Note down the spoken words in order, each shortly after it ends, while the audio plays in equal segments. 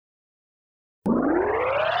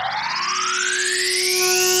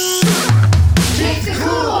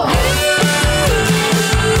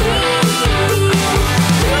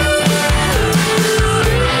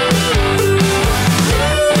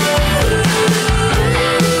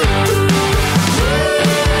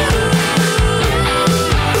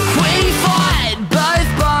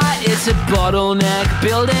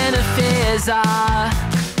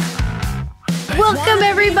Welcome,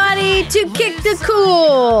 everybody, to Kick the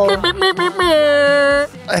Cool.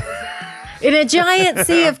 In a giant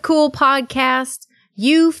sea of cool podcasts,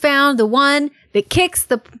 you found the one that kicks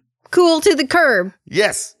the cool to the curb.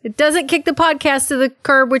 Yes. It doesn't kick the podcast to the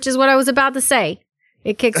curb, which is what I was about to say.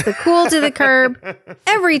 It kicks the cool to the curb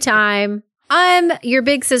every time. I'm your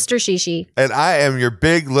big sister, Shishi. And I am your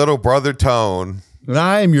big little brother, Tone. And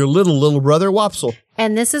I am your little brother, Wopsle.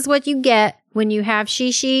 And this is what you get when you have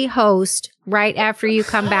Shishi host right after you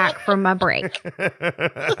come back from a break.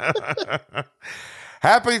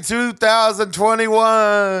 Happy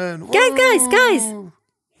 2021. Guys.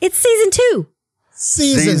 It's season 2.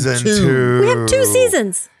 Season two. We have 2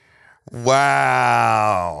 seasons.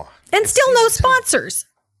 Wow. And still no sponsors.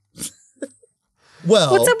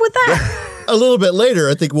 Well, What's up with that? a little bit later,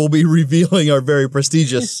 I think we'll be revealing our very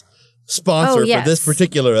prestigious sponsor yes. for this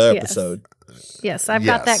particular episode. Yes, I've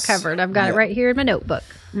got that Yes. covered. I've got it right here in my notebook.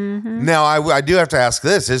 Now, I do have to ask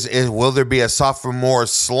this. Is will there be a sophomore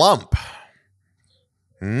slump?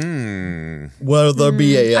 Will there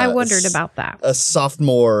be a I wondered about that. a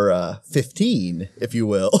sophomore 15, if you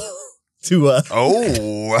will, to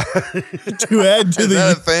Oh. to add to Is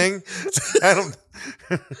that a the. thing? I don't...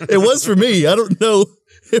 It was for me. I don't know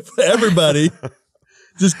if everybody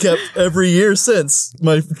just kept every year since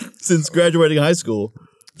graduating high school.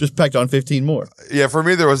 Just packed on 15 more. Yeah, for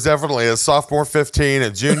me, there was definitely a sophomore 15, a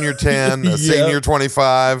junior 10, a senior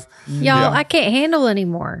 25. Y'all, I can't handle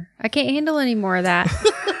anymore. I can't handle any more of that.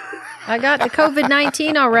 I got the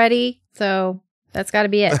COVID-19 already, so that's got to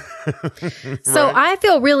be it. So I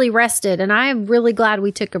feel really rested, and I am really glad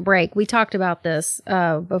we took a break. We talked about this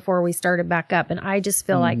before we started back up, and I just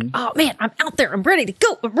feel like, oh, man, I'm out there. I'm ready to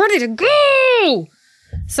go. I'm ready to go.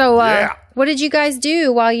 So what did you guys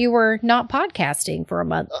do while you were not podcasting for a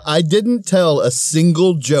month? I didn't tell a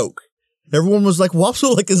single joke. Everyone was like,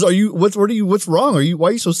 "Wopsle, what's wrong? Why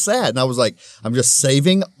are you so sad?" And I was like, "I'm just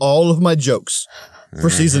saving all of my jokes for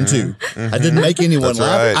season 2. I didn't make anyone That's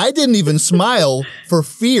laugh. right. I didn't even smile for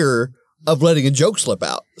fear of letting a joke slip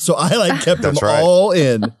out. So I kept them That's right. all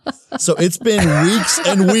in. So it's been weeks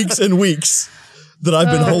and weeks and weeks that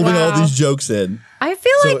I've been holding all these jokes in. I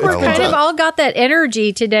feel like So we're it's kind been of tough. all got that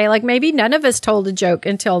energy today. Like maybe none of us told a joke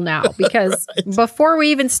until now because before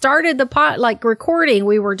we even started the recording,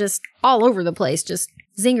 we were just all over the place, just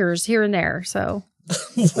zingers here and there. So,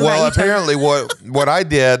 Well, apparently what I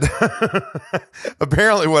did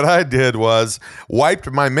was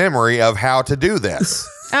wiped my memory of how to do this.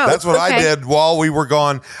 Oh, That's what I okay. did while we were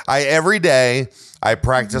gone. Every day I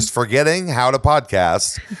practiced forgetting how to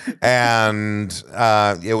podcast, and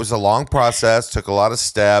it was a long process, took a lot of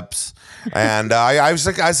steps, and I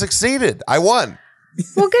succeeded. I won.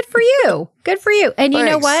 well, good for you. Good for you. And you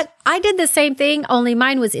know Thanks. what? I did the same thing, only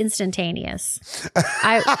mine was instantaneous.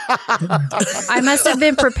 I must have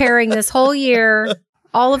been preparing this whole year.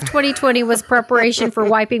 All of 2020 was preparation for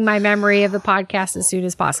wiping my memory of the podcast as soon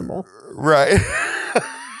as possible. Right.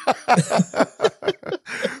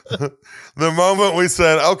 The moment we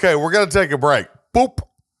said, okay, we're going to take a break. Boop.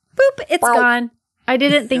 Boop, it's gone. I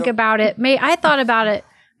didn't think about it. I thought about it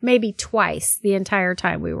maybe twice the entire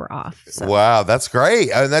time we were off. So. Wow, that's great.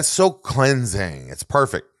 And that's so cleansing. It's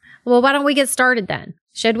perfect. Well, why don't we get started then?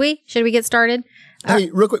 Should we? Should we get started? Hey,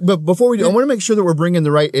 real quick, but before we do, I want to make sure that we're bringing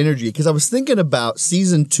the right energy because I was thinking about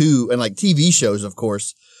season 2 and TV shows, of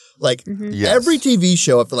course. Yes. Every TV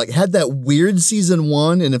show, if they had that weird season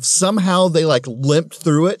 1, and if somehow they limped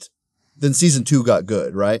through it, then season 2 got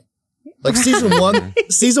good, right? Season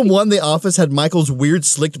 1, The Office had Michael's weird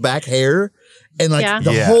slicked back hair, and the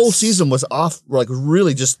Yes. whole season was off,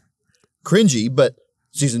 really just cringy. But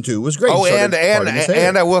season 2 was great. Oh, Started parting his hair.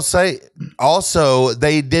 and I will say also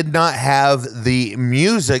they did not have the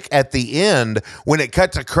music at the end. When it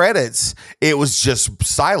cut to credits, it was just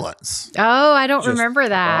silence. Oh, I don't Just remember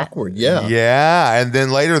that. awkward, yeah. Yeah, and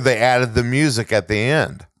then later they added the music at the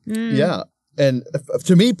end. Yeah. And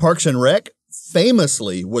to me, Parks and Rec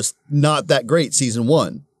famously was not that great season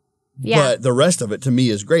 1. Yeah. But the rest of it to me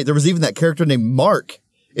is great. There was even that character named Mark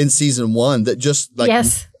in season 1 that just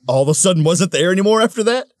Yes. all of a sudden wasn't there anymore after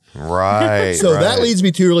that. Right. So right. that leads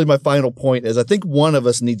me to really my final point is I think one of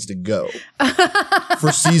us needs to go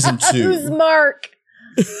for season 2. Who's Mark?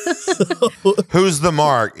 Who's the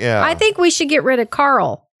Mark? Yeah. I think we should get rid of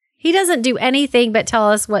Carl. He doesn't do anything but tell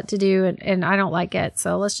us what to do, and I don't like it.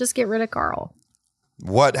 So let's just get rid of Carl.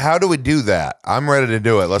 What? How do we do that? I'm ready to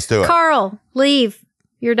do it. Let's do it. Carl, leave.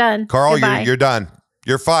 You're done. Carl, Goodbye. you're done.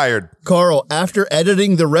 You're fired. Carl, after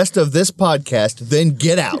editing the rest of this podcast, then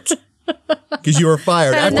get out. Because you are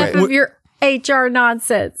fired. Had enough of your HR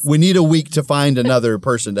nonsense. We need a week to find another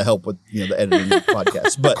person to help with the editing of the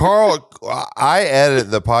podcast. But Carl, I edit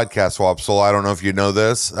the podcast, Wopsle. I don't know if you know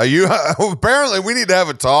this. You apparently we need to have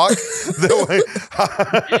a talk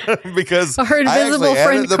because Our invisible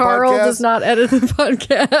friend Carl does not edit the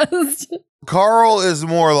podcast. Carl is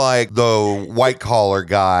more like the white collar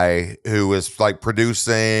guy who is like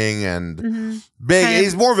producing and big.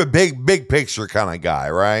 He's more of a big picture kind of guy,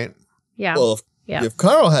 right? Yeah. well, if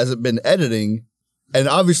Carl hasn't been editing and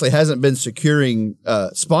obviously hasn't been securing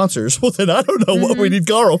sponsors, well, then I don't know what we need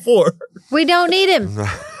Carl for. We don't need him.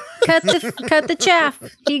 Cut the chaff.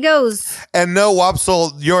 He goes. And no,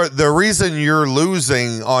 Wopsle, the reason you're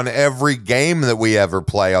losing on every game that we ever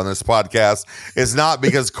play on this podcast is not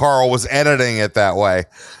because Carl was editing it that way.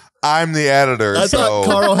 I'm the editor. I thought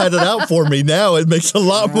Carl had it out for me. Now it makes a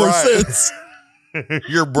lot more sense.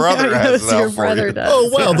 Your brother has it out for you. Does. Oh,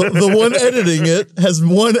 wow. The one editing it has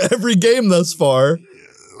won every game thus far.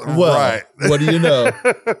 Well, Right. what do you know?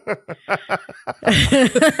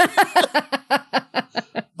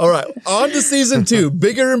 All right, on to season 2.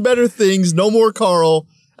 Bigger and better things. No more Carl.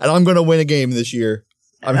 And I'm going to win a game this year.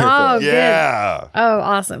 I'm here for it. Good. Yeah. Oh,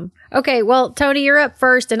 awesome. Okay, well, Tony, you're up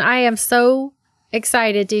first, and I am so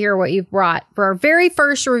excited to hear what you've brought for our very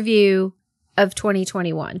first review of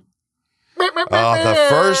 2021. The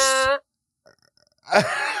first.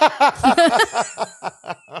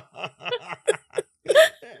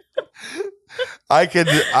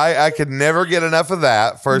 I could never get enough of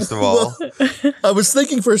that. First of all, I was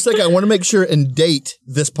thinking for a second, I want to make sure and date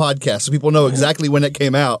this podcast so people know exactly when it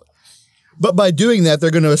came out. But by doing that, they're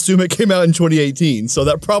going to assume it came out in 2018. So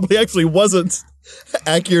that probably actually wasn't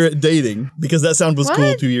accurate dating because that sound was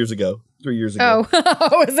cool 2 years ago. 3 years ago.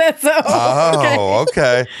 Oh, is that so? Oh,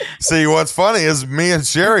 okay. See, what's funny is me and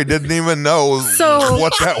Sherry didn't even know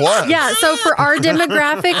what that was. Yeah, so for our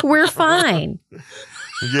demographic, we're fine.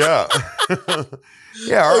 Yeah.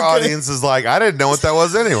 Yeah, our audience is like, I didn't know what that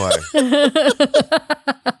was anyway.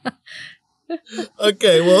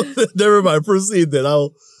 Okay, well, never mind. Proceed then.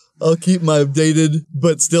 I'll keep my dated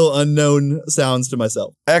but still unknown sounds to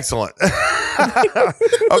myself. Excellent.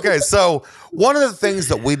 Okay, so one of the things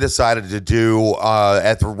that we decided to do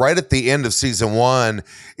right at the end of season 1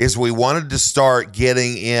 is we wanted to start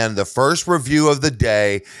getting in the first review of the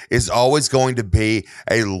day is always going to be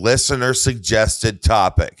a listener suggested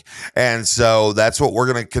topic. And so that's what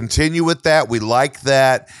we're going to continue with that. We like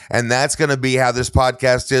that. And that's going to be how this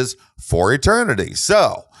podcast is for eternity.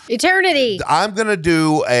 So Eternity. I'm going to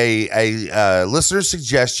do a listener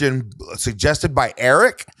suggestion suggested by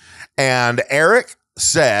Eric. And Eric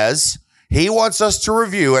says he wants us to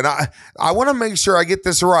review, and I want to make sure I get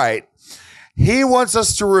this right. He wants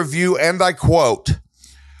us to review, and I quote,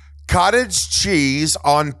 cottage cheese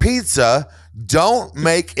on pizza, don't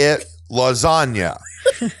make it lasagna.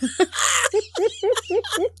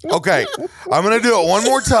 Okay, I'm going to do it one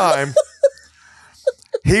more time.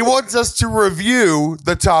 He wants us to review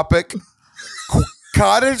the topic,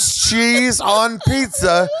 cottage cheese on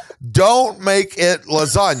pizza, don't make it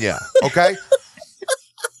lasagna. Okay?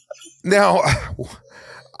 Now,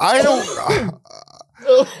 I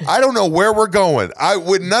don't know where we're going.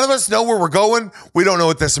 None of us know where we're going. We don't know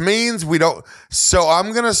what this means. So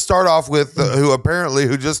I'm going to start off with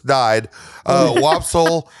who just died,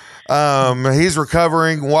 Wopsle. He's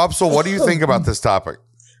recovering. Wopsle, what do you think about this topic?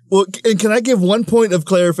 Well, and can I give one point of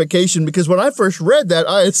clarification? Because when I first read that,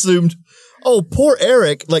 I assumed, oh, poor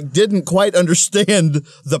Eric, didn't quite understand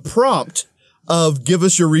the prompt of give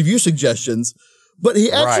us your review suggestions. But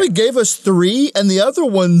he actually gave us 3, and the other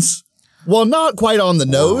ones, while not quite on the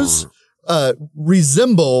nose,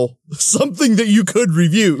 resemble something that you could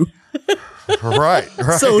review. Right.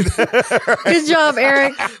 So good job,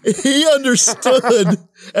 Eric. He understood,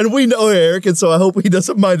 and we know Eric, and so I hope he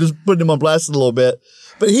doesn't mind just putting him on blast a little bit.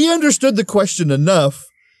 But he understood the question enough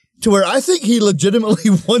to where I think he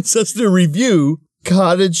legitimately wants us to review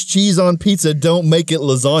cottage cheese on pizza, don't make it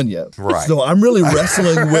lasagna. Right. So I'm really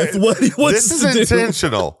wrestling with what he wants to do. This is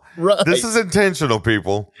intentional. Right. This is intentional,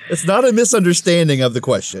 people. It's not a misunderstanding of the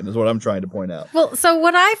question, is what I'm trying to point out. Well, so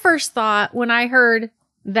what I first thought when I heard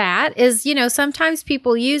that is, sometimes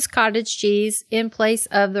people use cottage cheese in place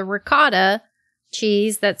of the ricotta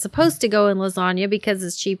cheese that's supposed to go in lasagna because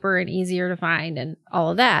it's cheaper and easier to find and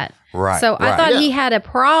all of that. Right. So I thought he had a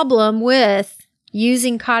problem with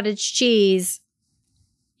using cottage cheese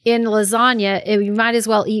in lasagna. You might as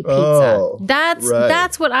well eat pizza. Oh,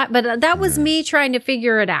 that's what but that was me trying to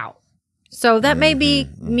figure it out. So that may be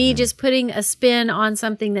me just putting a spin on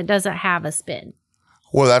something that doesn't have a spin.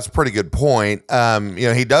 Well, that's a pretty good point.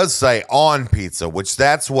 He does say on pizza, which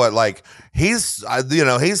that's what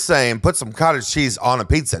he's saying put some cottage cheese on a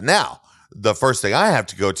pizza. Now, the first thing I have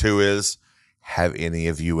to go to is, have any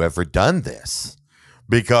of you ever done this?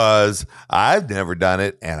 Because I've never done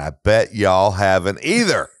it, and I bet y'all haven't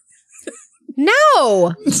either.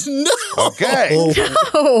 No. No. Okay.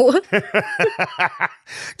 No.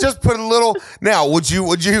 Just put a little. Now, would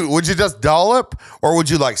you just dollop, or would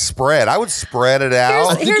you spread? I would spread it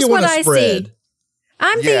out. I think Here's you what want to I spread. see.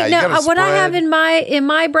 I'm Yeah, thinking you gotta what I have spread. in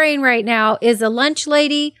my brain right now is a lunch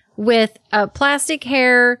lady with a plastic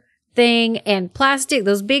hair thing and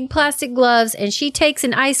those big plastic gloves, and she takes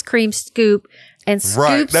an ice cream scoop and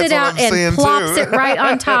Right, scoops that's it what out I'm and saying, plops too. it right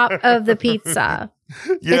on top of the pizza.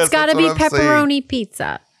 Yes, It's got to that's be what I'm saying. pepperoni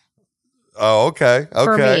pizza Oh, okay.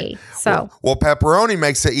 for me. So, Well, pepperoni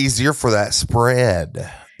makes it easier for that spread.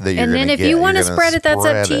 That you're and then gonna if get. you want to You're gonna spread it, that's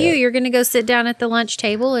up to spread you. it. You're going to go sit down at the lunch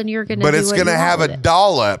table and you're going to. But do it's what going to you have want a with it.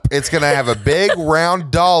 dollop. It's going to have a big round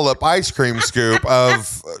dollop ice cream scoop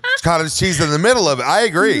of cottage cheese in the middle of it. I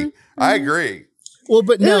agree. I agree. Well,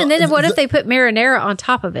 but Ooh, now, and then what if they put marinara on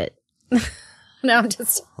top of it? No, I'm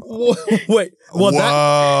just. wait, well,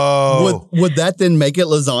 Whoa. would that then make it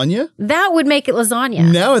lasagna? That would make it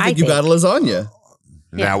lasagna. Now I think you got a lasagna.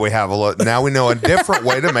 Now we have now we know a different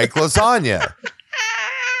way to make lasagna.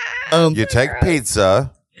 You take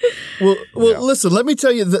pizza. Well, listen, let me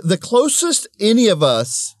tell you, the closest any of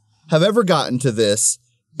us have ever gotten to this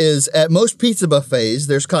is at most pizza buffets,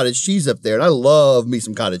 there's cottage cheese up there, and I love me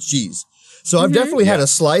some cottage cheese. So I've definitely had a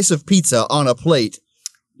slice of pizza on a plate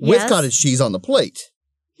with Yes. cottage cheese on the plate.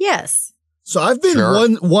 Yes. So I've been Sure.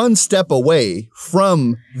 one step away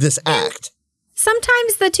from this act.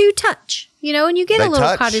 Sometimes the two touch, and you get They a little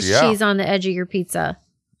touch, cottage yeah. cheese on the edge of your pizza.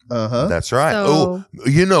 Uh-huh. That's right. So- Oh,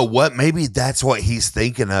 you know what? Maybe that's what he's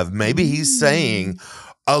thinking of. Maybe he's saying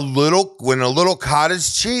a little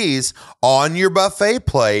cottage cheese on your buffet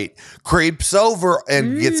plate creeps over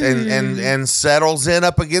and gets and settles in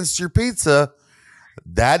up against your pizza.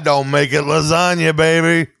 That don't make it lasagna,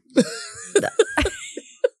 baby.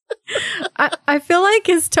 I feel like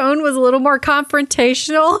his tone was a little more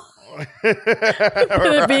confrontational than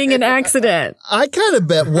it being an accident. I kind of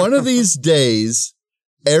bet one of these days,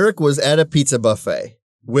 Eric was at a pizza buffet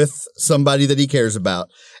with somebody that he cares about,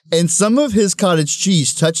 and some of his cottage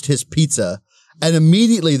cheese touched his pizza, and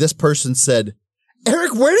immediately this person said,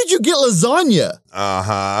 Eric, where did you get lasagna?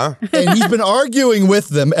 Uh-huh. And he's been arguing with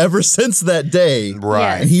them ever since that day.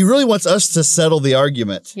 Right. And he really wants us to settle the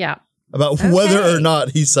argument Yeah. about whether or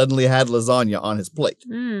not he suddenly had lasagna on his plate.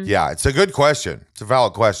 Yeah, it's a good question. It's a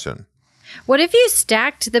valid question. What if you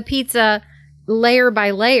stacked the pizza layer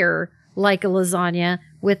by layer like a lasagna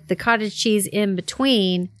with the cottage cheese in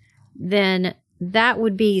between? Then that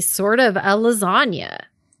would be sort of a lasagna.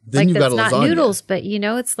 Then you've got that's a not lasagna. noodles, but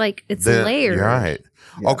it's it's layered. You're right.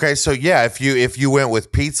 Okay, so yeah, if you went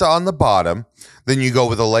with pizza on the bottom, then you go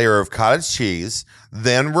with a layer of cottage cheese,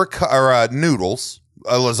 then noodles,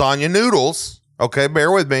 lasagna noodles. Okay,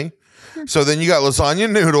 bear with me. So then you got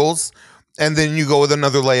lasagna noodles, and then you go with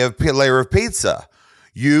another layer of pizza.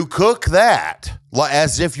 You cook that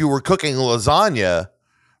as if you were cooking lasagna.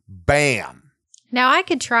 Bam. Now I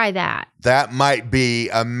could try that. That might be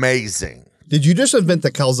amazing. Did you just invent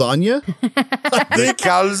the calzania? The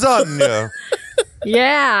calzone.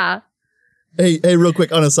 Yeah. Hey, real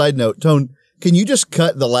quick, on a side note, Tone, can you just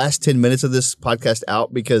cut the last 10 minutes of this podcast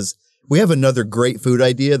out? Because we have another great food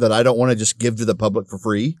idea that I don't want to just give to the public for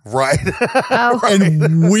free. Right. Oh,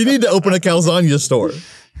 And we need to open a calzania store.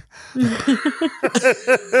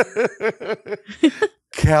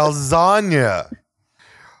 Calzania.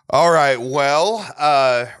 All right. Well,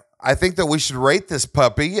 I think that we should rate this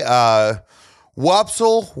puppy.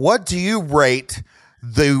 Wopsle, what do you rate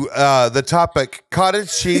the topic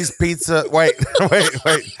cottage cheese pizza? Wait.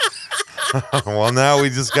 Well, now we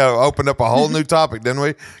just got to open up a whole new topic, didn't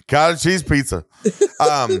we? Cottage cheese pizza.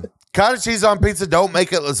 Cottage cheese on pizza don't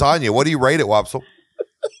make it lasagna. What do you rate it, Wopsle?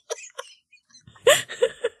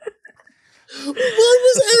 What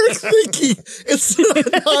was Eric thinking? It's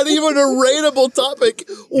not even a rateable topic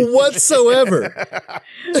whatsoever.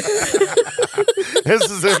 This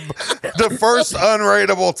is the first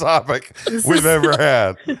unrateable topic we've ever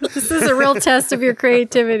had. this is a real test of your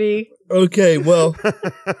creativity. Okay, well,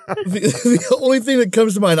 the only thing that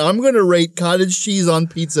comes to mind, I'm going to rate cottage cheese on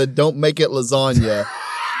pizza, don't make it lasagna.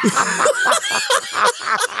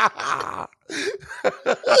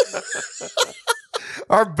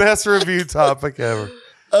 Our best review topic ever.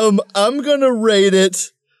 I'm going to rate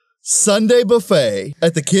it Sunday buffet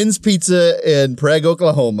at the Ken's Pizza in Prague,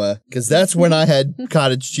 Oklahoma, because that's when I had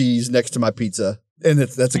cottage cheese next to my pizza And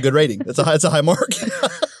that's a good rating. That's a high mark.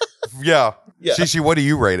 Yeah. Yeah. Shishi, what do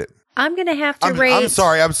you rate it? I'm going to have to rate. I'm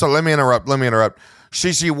sorry. Let me interrupt.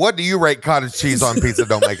 Shishi, what do you rate cottage cheese on pizza?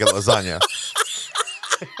 Don't make it lasagna.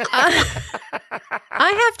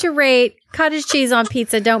 I have to rate cottage cheese on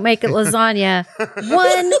pizza. Don't make it lasagna.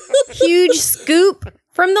 1 huge scoop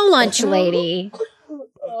from the lunch lady.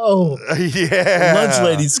 Oh, Yeah. lunch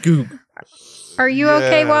lady scoop. Are you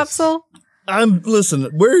okay, Yes. Wopsle? Listen,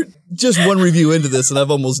 we're just one review into this and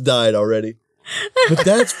I've almost died already. But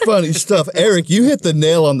that's funny stuff. Eric, you hit the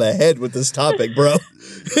nail on the head with this topic, bro.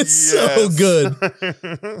 It's so Yes. good.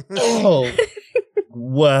 Oh,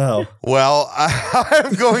 wow. Well,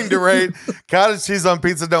 I'm going to rate cottage cheese on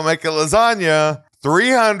pizza. Don't make it lasagna.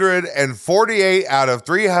 348 out of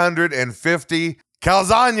 350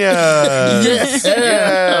 calzagnas.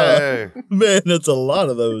 Yay. Man, that's a lot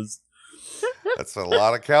of those. That's a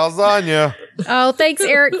lot of calzagna. Oh, thanks,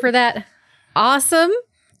 Eric, for that awesome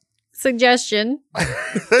suggestion.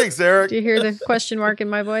 Thanks, Eric. Do you hear the question mark in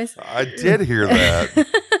my voice? I did hear that.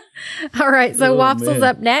 All right, so Oh, Wopsle's man.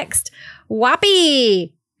 up next.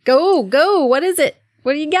 Whoppy, go. What is it?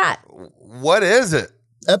 What do you got? What is it?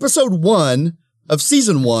 Episode 1 of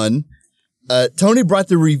season 1, Tony brought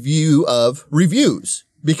the review of reviews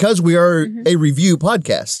because we are a review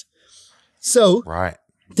podcast. So Right.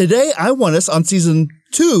 today I want us on season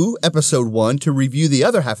 2, episode 1, to review the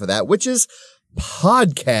other half of that, which is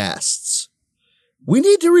podcasts. We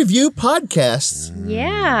need to review podcasts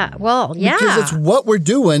Yeah. Well, yeah. because it's what we're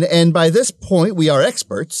doing. And by this point, we are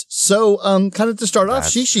experts. So, kind of to start off,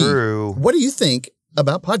 That's Shishi, true. what do you think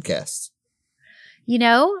about podcasts? You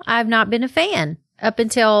know, I've not been a fan up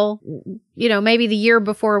until, maybe the year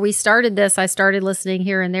before we started this. I started listening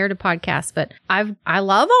here and there to podcasts, but I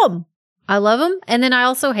love them. I love them. And then I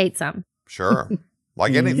also hate some. Sure.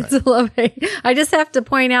 Like anything. It's a love hate. I just have to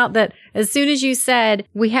point out that as soon as you said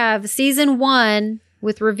we have season 1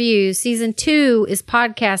 with reviews, season 2 is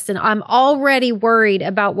podcast, and I'm already worried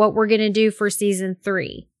about what we're going to do for season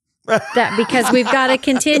 3. That because we've got to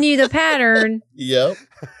continue the pattern, Yep.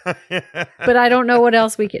 but I don't know what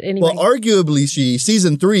else we could anyway. Well, arguably,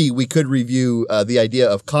 season 3, we could review the idea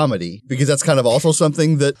of comedy because that's kind of also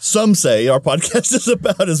something that some say our podcast is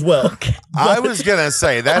about as well. I was going to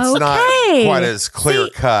say, that's not Okay. quite as clear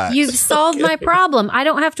See, cut. You've solved my problem. I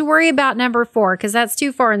don't have to worry about number 4 because that's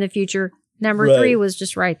too far in the future. Number Right. 3 was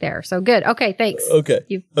just right there. So good. Okay, thanks. Okay.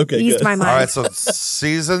 You've Okay, eased good. my mind. All right, so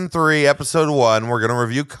season 3, episode 1, we're going to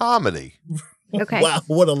review comedy. Okay. Wow,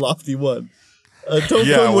 what a lofty one. Tone,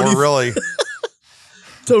 Yeah, Tone, what do we're really.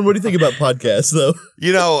 Tone, what do you think about podcasts, though?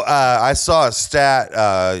 I saw a stat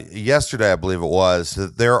yesterday, I believe it was,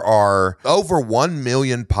 that there are over 1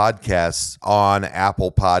 million podcasts on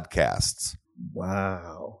Apple Podcasts.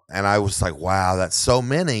 Wow. And I was like, wow, that's so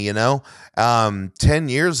many, 10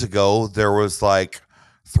 years ago, there was like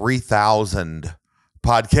 3,000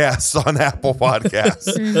 podcasts on Apple Podcasts,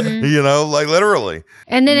 like literally.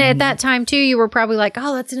 And then at that time, too, you were probably like,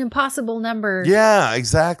 oh, that's an impossible number. Yeah,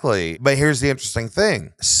 exactly. But here's the interesting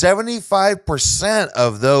thing. 75%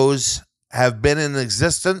 of those have been in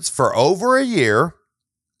existence for over a year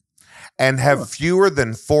and have fewer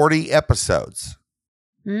than 40 episodes.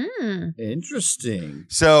 Mm. Interesting.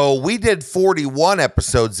 So we did 41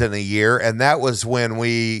 episodes in a year, and that was when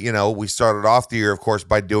we started off the year, of course,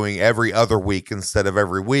 by doing every other week instead of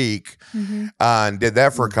every week, and did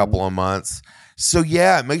that for a couple of months. So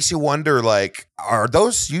yeah, it makes you wonder, like, are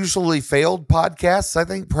those usually failed podcasts? I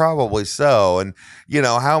think probably so. And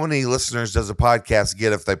how many listeners does a podcast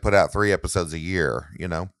get if they put out 3 episodes a year?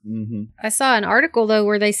 Mm-hmm. I saw an article, though,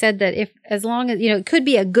 where they said that as long as, it could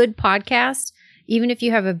be a good podcast, even if you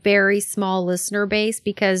have a very small listener base,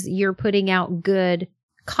 because you're putting out good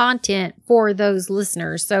content for those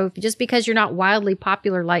listeners. So just because you're not wildly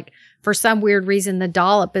popular, like for some weird reason, the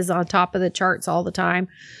Dollop is on top of the charts all the time,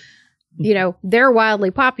 they're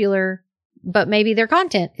wildly popular, but maybe their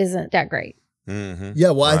content isn't that great. Mm-hmm. Yeah,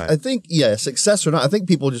 well, Right. I think, success or not, I think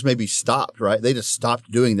people just maybe stopped, right? They just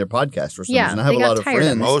stopped doing their podcast for some Yeah, reason. I have they a got lot of tired of it.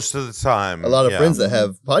 friends. Most of the time. A lot of yeah. friends that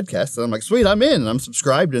have podcasts, and I'm like, sweet, I'm in, and I'm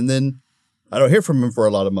subscribed, and then I don't hear from them for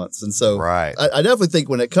a lot of months. And so Right. I definitely think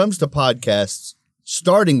when it comes to podcasts,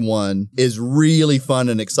 starting one is really fun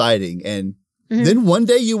and exciting. And then one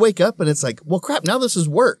day you wake up and it's like, well, crap, now this is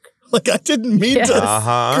work. Like I didn't mean to.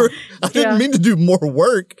 Uh-huh. I didn't Yeah. mean to do more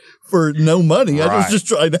work for no money. I was Right. just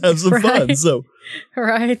trying to have some fun. Right. So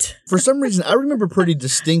Right. for some reason, I remember pretty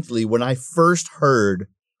distinctly when I first heard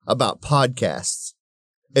about podcasts.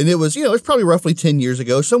 And it was, it's probably roughly 10 years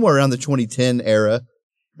ago, somewhere around the 2010 era.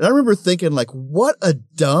 And I remember thinking, like, what a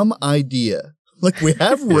dumb idea. Like we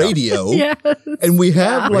have radio Yes. and we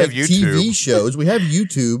have We like have YouTube. TV shows. We have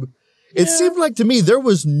YouTube. It seemed like to me there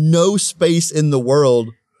was no space in the world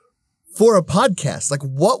for a podcast. Like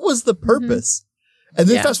what was the purpose? And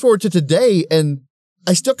then Yeah. fast forward to today and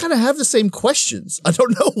I still kind of have the same questions. I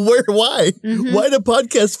don't know why. Why do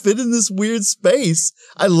podcasts fit in this weird space?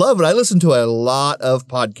 I love it. I listen to a lot of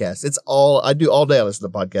podcasts. It's all I do all day. I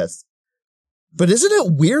listen to podcasts. But isn't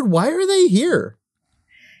it weird? Why are they here?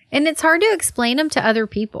 And it's hard to explain them to other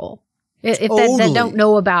people if that Totally. don't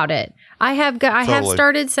know about it. I have Totally.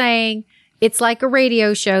 started saying it's like a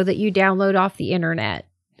radio show that you download off the internet.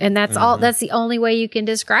 And that's all. That's the only way you can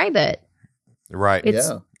describe it. Right. It's-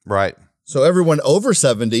 Yeah. Right. So everyone over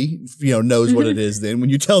 70, knows what it is then when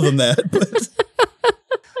you tell them that. But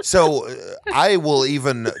So I will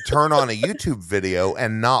even turn on a YouTube video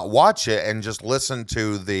and not watch it and just listen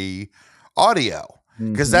to the audio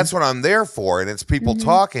because that's what I'm there for. And it's people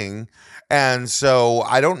talking. And so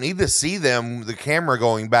I don't need to see them, the camera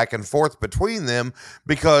going back and forth between them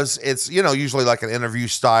because it's, usually like an interview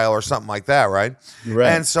style or something like that. Right. Right.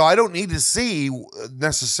 And so I don't need to see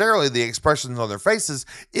necessarily the expressions on their faces.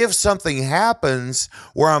 If something happens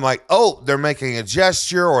where I'm like, oh, they're making a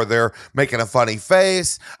gesture or they're making a funny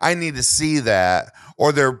face, I need to see that.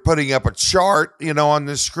 Or they're putting up a chart, on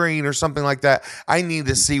the screen or something like that. I need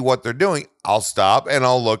to see what they're doing. I'll stop and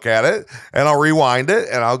I'll look at it and I'll rewind it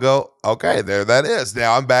and I'll go, okay, there that is.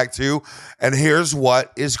 Now I'm back to, and here's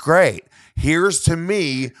what is great. Here's to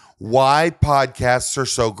me why podcasts are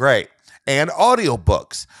so great. And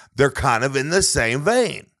audiobooks, they're kind of in the same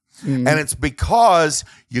vein. And it's because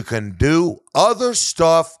you can do other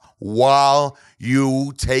stuff while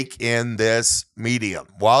you take in this medium,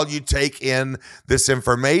 while you take in this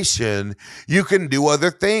information, you can do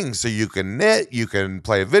other things. So you can knit, you can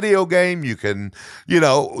play a video game, you can, you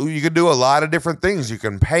can do a lot of different things. You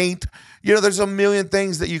can paint, there's a million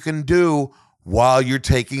things that you can do while you're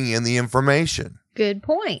taking in the information. Good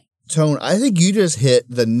point. Tone, I think you just hit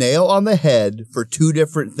the nail on the head for two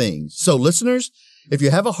different things. So listeners, if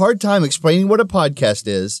you have a hard time explaining what a podcast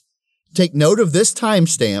is, take note of this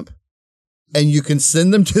timestamp and you can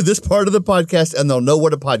send them to this part of the podcast and they'll know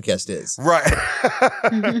what a podcast is. Right.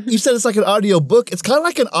 You said it's like an audio book. It's kind of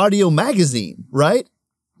like an audio magazine, right?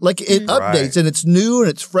 Like it updates Right. and it's new and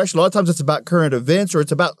it's fresh. A lot of times it's about current events or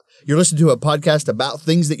it's about, you're listening to a podcast about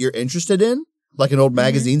things that you're interested in, like an old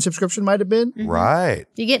magazine subscription might have been. Right.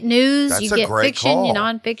 You get news, That's you a get great fiction, you call.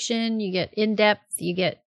 nonfiction, you get in-depth, you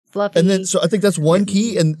get fluffy. And then, so I think that's one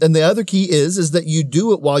key. And the other key is that you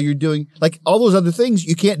do it while you're doing, like all those other things,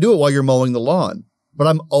 you can't do it while you're mowing the lawn. But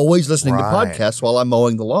I'm always listening to Right. podcasts while I'm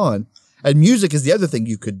mowing the lawn. And music is the other thing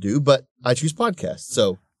you could do, but I choose podcasts.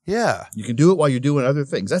 So Yeah. you can do it while you're doing other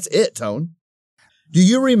things. That's it, Tone. Do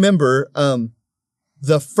you remember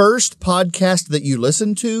the first podcast that you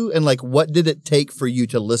listened to and like what did it take for you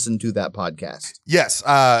to listen to that podcast? Yes.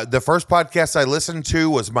 The first podcast I listened to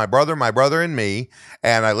was My Brother and Me.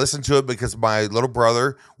 And I listened to it because my little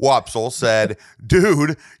brother, Wopsel, said,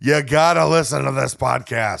 dude, you got to listen to this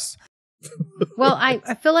podcast. Well,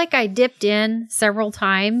 I feel like I dipped in several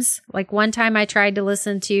times. Like one time I tried to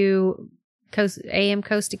listen to AM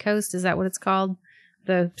Coast to Coast. Is that what it's called?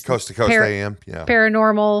 The Coast to Coast Par- AM. Yeah.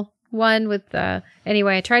 paranormal one with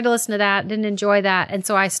anyway, I tried to listen to that, didn't enjoy that. And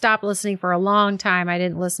so I stopped listening for a long time. I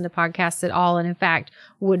didn't listen to podcasts at all. And in fact,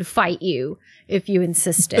 would fight you if you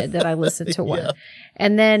insisted that I listen to one. Yeah.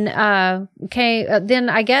 And then, then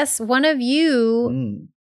I guess one of you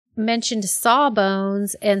mentioned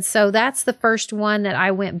Sawbones. And so that's the first one that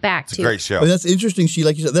I went back It's a to. great show. But that's interesting. She,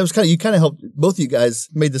 like you said, that was you kind of helped, both of you guys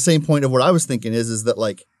made the same point of what I was thinking is that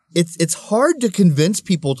like, it's hard to convince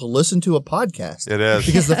people to listen to a podcast. It is.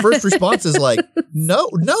 Because the first response is like, no,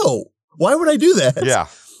 why would I do that? Yeah.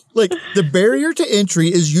 Like the barrier to entry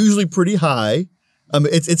is usually pretty high.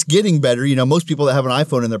 It's getting better. Most people that have an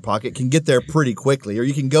iPhone in their pocket can get there pretty quickly, or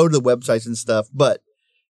you can go to the websites and stuff, but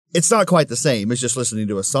it's not quite the same. It's just listening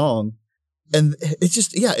to a song. And it's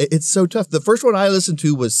just, it's so tough. The first one I listened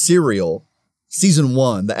to was Serial, season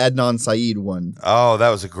 1, the Adnan Syed one. Oh, that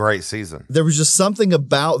was a great season. There was just something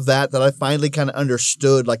about that I finally kind of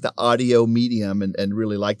understood, like the audio medium and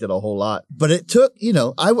really liked it a whole lot. But it took,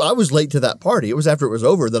 I was late to that party. It was after it was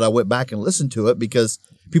over that I went back and listened to it because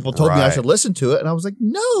people told me I Right. should listen to it. And I was like,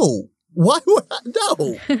 no, why would I?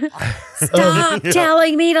 No. Stop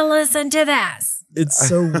telling me to listen to this. It's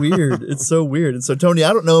so weird. It's so weird. And so, Tony,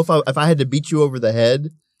 I don't know if I had to beat you over the head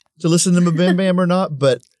to listen to Bim Bam or not,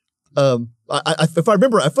 but if I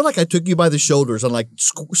remember, I feel like I took you by the shoulders and like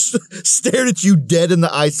stared at you dead in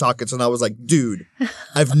the eye sockets. And I was like, dude,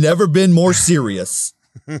 I've never been more serious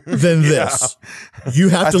than this. You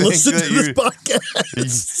have I to think listen that to this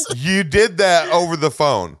podcast. You did that over the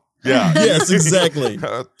phone. Yeah. Yes, exactly.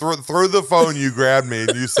 Through the phone, you grabbed me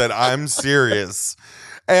and you said, "I'm serious."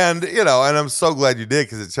 And, and I'm so glad you did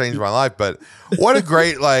because it changed my life. But what a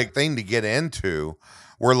great thing to get into.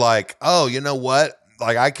 We're like, oh, you know what?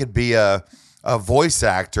 Like I could be a voice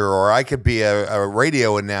actor, or I could be a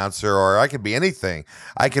radio announcer, or I could be anything.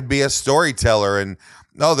 I could be a storyteller. And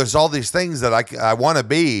there's all these things that I want to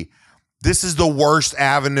be. This is the worst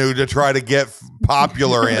avenue to try to get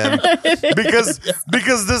popular in because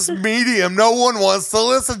this medium, no one wants to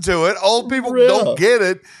listen to it. Old people don't get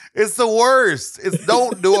it. It's the worst.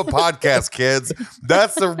 Don't do a podcast, kids.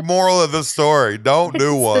 That's the moral of the story. Don't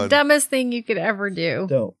do one. The dumbest thing you could ever do.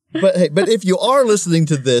 Don't. But if you are listening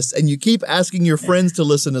to this and you keep asking your friends to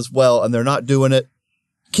listen as well and they're not doing it,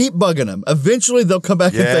 keep bugging them. Eventually they'll come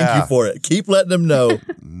back and thank you for it. Keep letting them know.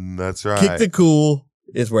 That's right. Kick the cool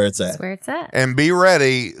is where it's at. That's where it's at. And be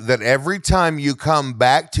ready that every time you come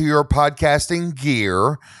back to your podcasting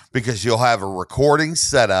gear, because you'll have a recording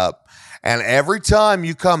setup, and every time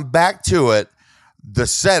you come back to it, the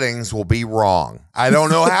settings will be wrong. I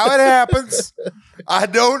don't know how it happens. I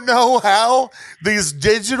don't know how these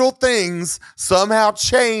digital things somehow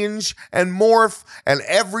change and morph, and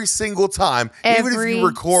every single time, even if you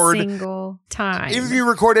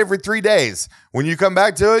record every 3 days, when you come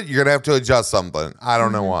back to it, you're going to have to adjust something. I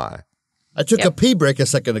don't know why. I took a pee break a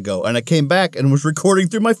second ago and I came back and was recording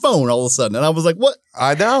through my phone all of a sudden. And I was like, what?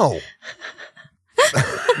 I know.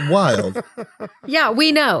 Wild. Yeah,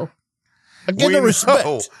 we know. I get no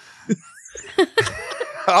respect.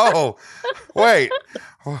 Oh, wait.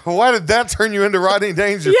 Why did that turn you into Rodney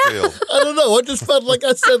Dangerfield? I don't know. I just felt like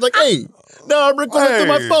I said, hey, no, I'm recording through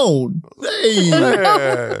my phone. Hey,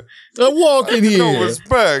 I'm walking here. No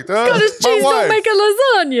respect, huh? God, his cheese don't make a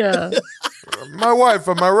lasagna. My wife,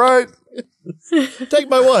 am I right? Take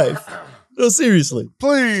my wife. No, seriously.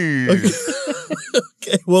 Please.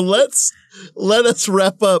 Okay, well, let us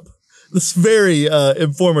wrap up this very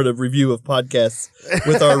informative review of podcasts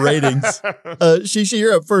with our ratings. Shisha,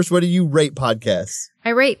 you're up first. What do you rate podcasts? I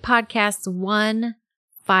rate podcasts 1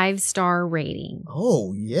 5-star rating.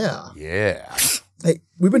 Oh, yeah. Yeah. Hey,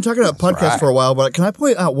 we've been talking about podcasts for a while, but can I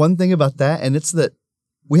point out one thing about that? And it's that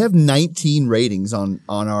we have 19 ratings on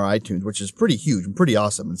our iTunes, which is pretty huge and pretty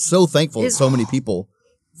awesome. And so thankful that so many people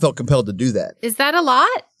felt compelled to do that. Is that a lot?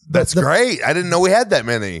 That's great. I didn't know we had that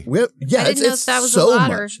many. It's that was so a lot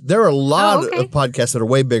much. There are a lot of podcasts that are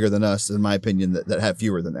way bigger than us, in my opinion, that have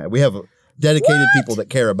fewer than that. We have dedicated people that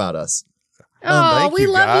care about us. We love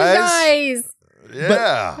you guys.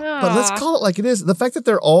 Yeah. But let's call it like it is. The fact that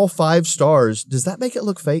they're all 5 stars, does that make it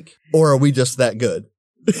look fake? Or are we just that good?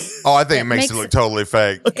 Oh, I think it makes it look totally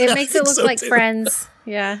fake. It makes it look like Friends.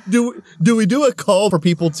 Yeah. Do we do a call for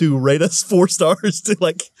people to rate us 4 stars to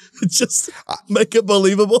just make it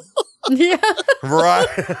believable? Yeah. Right.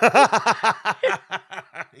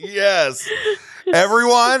 Yes.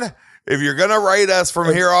 Everyone, if you're going to rate us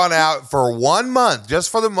from here on out for 1 month,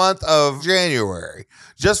 just for the month of January,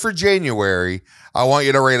 just for January, I want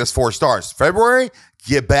you to rate us 4 stars. February,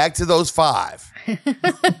 get back to those 5.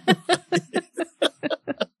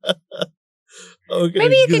 Okay,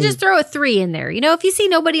 maybe you could just throw a 3 in there. If you see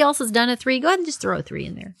nobody else has done a 3, go ahead and just throw a 3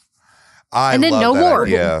 in there. And then no more.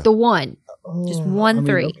 Idea. The 1. Just 1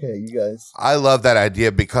 3. Okay, you guys. I love that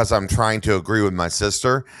idea because I'm trying to agree with my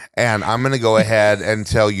sister, and I'm going to go ahead and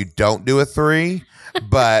tell you don't do a 3,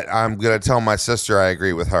 but I'm going to tell my sister I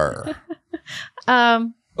agree with her.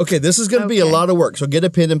 Okay, this is going to be a lot of work, so get a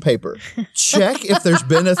pen and paper. Check if there's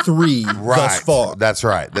been a 3 thus far. That's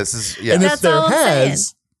right. This is, yeah. And if there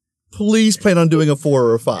has, please plan on doing a 4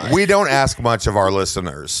 or a 5. We don't ask much of our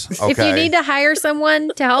listeners. Okay? If you need to hire someone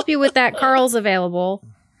to help you with that, Carl's available.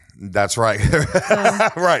 That's right.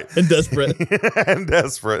 Right. And desperate. And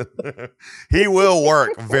desperate. He will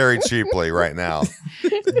work very cheaply right now.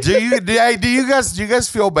 Do you guys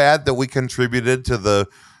feel bad that we contributed to the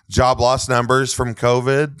job loss numbers from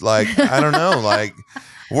COVID? I don't know.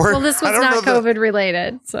 This was not COVID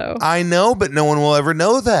related, so I know, but no one will ever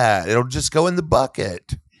know that. It'll just go in the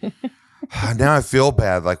bucket. Now I feel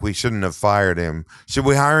bad. We shouldn't have fired him. Should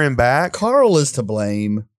we hire him back? Carl is to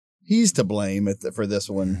blame. He's to blame for this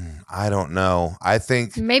one. I don't know. I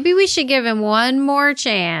think maybe we should give him one more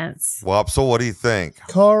chance. Wopsle, what do you think?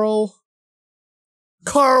 Carl,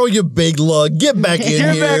 you big lug. Get back in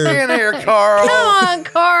here. Get back in here, Carl. Come on,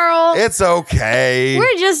 Carl. It's okay.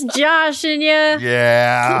 We're just joshing you.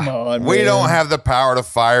 Yeah. Come on, we man. don't have the power to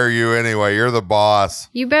fire you anyway. You're the boss.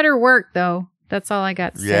 You better work, though. That's all I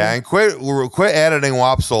got to say. Yeah, and quit editing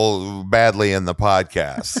Wopsle badly in the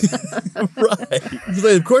podcast.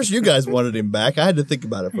 Right. Of course, you guys wanted him back. I had to think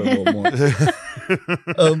about it for a little more.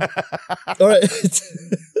 All right.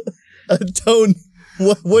 Tone,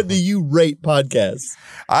 what do you rate podcasts?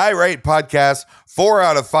 I rate podcasts 4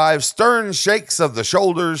 out of 5 stern shakes of the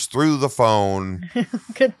shoulders through the phone.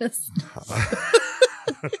 Goodness.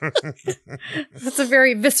 That's a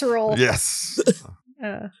very visceral. Yes.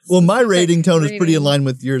 Well, my rating, Tone, is pretty in rating. line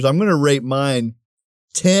with yours. I'm going to rate mine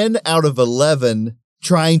 10 out of 11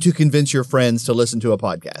 trying to convince your friends to listen to a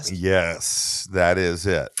podcast. Yes, that is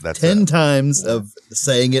it. That's 10 it. times of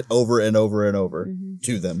saying it over and over and over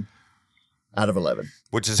to them out of 11.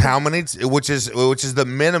 Which is how many? Which is the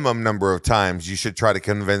minimum number of times you should try to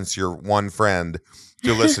convince your one friend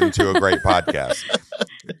to listen to a great podcast.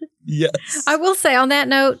 Yes. I will say on that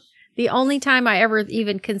note, the only time I ever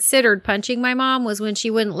even considered punching my mom was when she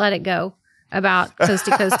wouldn't let it go about Coast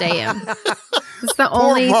to Coast AM. It's the Poor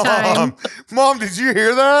only Mom. time. Mom, did you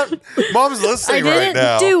hear that? Mom's I listening right didn't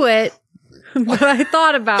now. do it, but I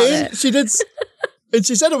thought about And it. she did. And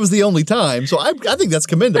she said it was the only time. So I think that's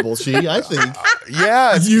commendable, I think.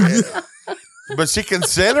 Yeah, You, but she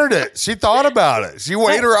considered it. She thought about it. She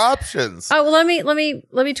weighed her options. Oh, well, let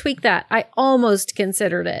me tweak that. I almost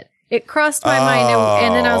considered it. It crossed my mind,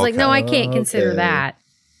 and then I was like, no, I can't consider Okay. that.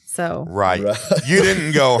 So, Right. You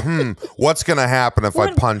didn't go, what's going to happen if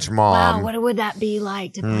I punch Mom? what would that be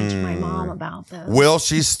like to punch my mom about this? Will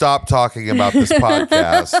she stop talking about this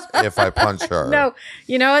podcast if I punch her? No,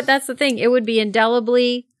 you know what? That's the thing. It would be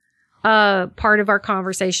indelibly part of our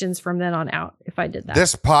conversations from then on out if I did that.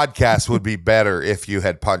 This podcast would be better if you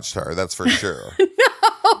had punched her. That's for sure.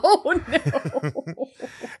 Oh, no.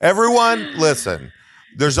 Everyone, listen.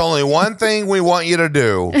 There's only one thing we want you to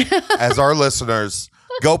do as our listeners.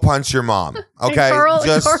 Go punch your mom. Okay? Carl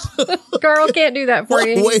can't do that for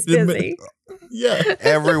you. Wait He's a busy. minute. Yeah.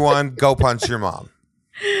 Everyone, go punch your mom.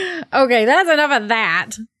 Okay, that's enough of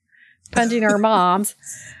that. Punching our moms.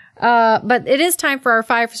 But it is time for our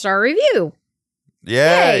 5-star review.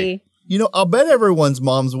 Yay. Yay. I'll bet everyone's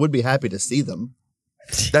moms would be happy to see them.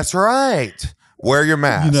 That's right. Wear your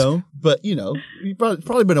mask. But you've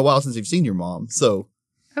probably been a while since you've seen your mom. So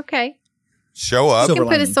Okay. Show up. So- You can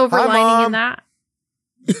put a silver Hi, lining Mom. in that.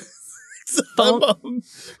 Hi, Mom.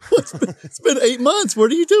 It's been 8 months.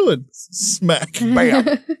 What are you doing? Smack. Bam.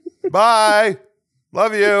 Bye.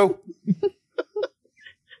 Love you.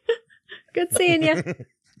 Good seeing you.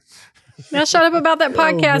 Now shut up about that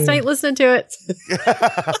podcast. I ain't listening to it.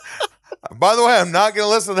 By the way, I'm not going to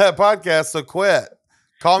listen to that podcast, so quit.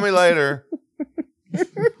 Call me later.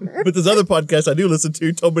 But this other podcast I do listen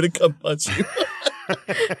to told me to come punch you.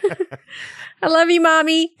 I love you,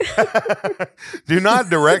 Mommy. Do not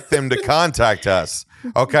direct them to contact us.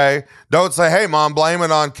 Okay? Don't say, hey, Mom, blame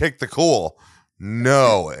it on Kick the Cool.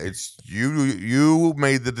 No, it's you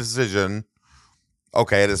made the decision.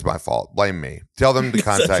 Okay, it is my fault. Blame me. Tell them to It's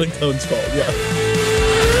contact actually me. Tone's fault.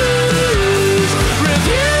 Yeah.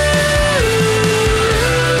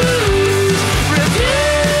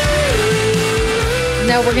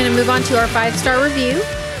 Now we're going to move on to our 5-star review.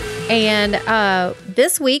 And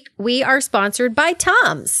this week we are sponsored by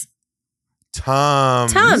Tums.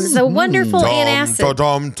 Tums, a wonderful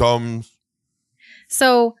antacid. Tums.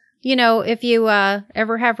 So, if you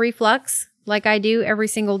ever have reflux, like I do every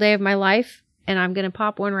single day of my life, and I'm going to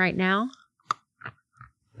pop one right now,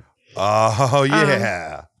 Oh,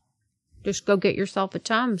 yeah. just go get yourself a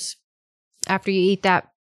Tums after you eat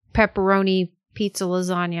that pepperoni pizza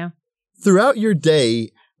lasagna. Throughout your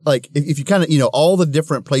day, like if you kind of, all the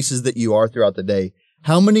different places that you are throughout the day,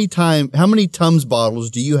 how many Tums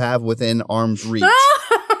bottles do you have within arm's reach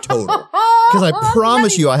total? Because I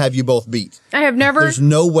promise you I have you both beat. I have never There's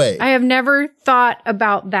no way. I have never thought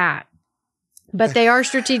about that. But they are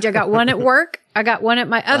strategic. I got one at work. I got one at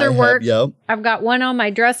my other work. Yep. I've got one on my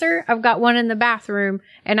dresser. I've got one in the bathroom.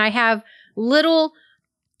 And I have little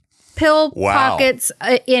pill pockets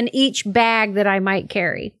in each bag that I might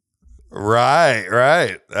carry.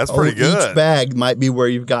 Right. That's pretty good. Each bag might be where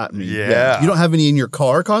you've got me. Yeah. You don't have any in your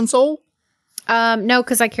car console? No,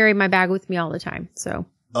 because I carry my bag with me all the time. So,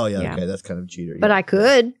 Oh, yeah. Yeah. Okay. That's kind of cheater. but I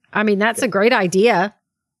could. I mean, that's a great idea.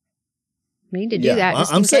 I need to do that.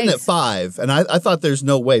 Just I'm in sitting case. at 5, and I thought there's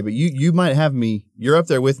no way, but you might have me. You're up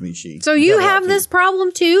there with me, She. So you got a lot have too. this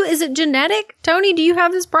problem too? Is it genetic? Tony, do you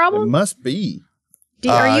have this It problem? must be.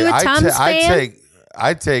 Are you a Tums fan?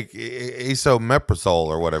 I take esomeprazole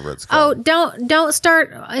or whatever it's Oh, called. don't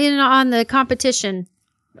start on the competition.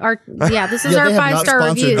 This is Yeah, our they have not 5-star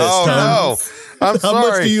sponsored review. this. Oh, Tums. no. I'm How much do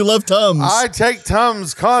sorry. you love Tums? I take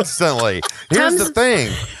Tums constantly. Here's the Tums-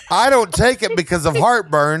 thing. I don't take it because of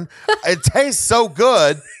heartburn. It tastes so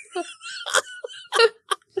good.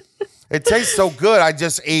 It tastes so good, I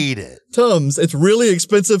just eat it. Tums, it's really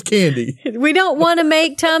expensive candy. We don't want to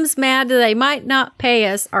make Tums mad that they might not pay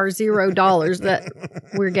us our $0 that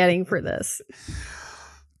we're getting for this.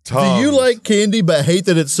 Tums. Do you like candy but hate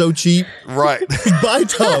that it's so cheap? Right. Buy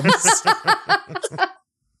Tums.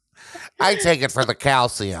 I take it for the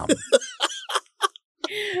calcium.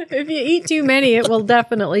 If you eat too many, it will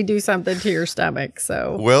definitely do something to your stomach.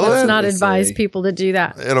 So Will let's it? not Let's advise see. people to do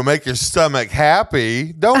that. It'll make your stomach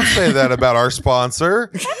happy. Don't say that about our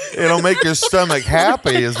sponsor. It'll make your stomach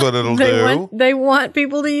happy is what it'll do. They want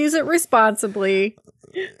people to use it responsibly.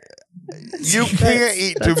 You can't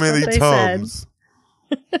eat too that's many what they said. Tums.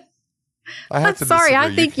 I have I'm to sorry, I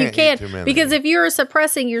disagree. think you eat can too many. because if you're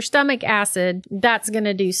suppressing your stomach acid, that's going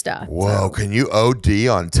to do stuff. Whoa, can you OD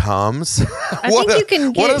on Tums? I think you can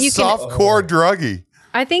what get a you can. softcore druggie.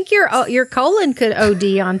 I think your colon could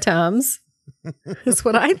OD on Tums. That's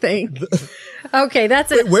what I think. Okay,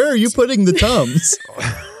 that's it. Wait, where are you putting the Tums?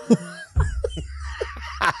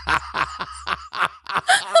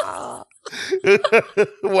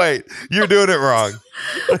 Wait, you're doing it wrong.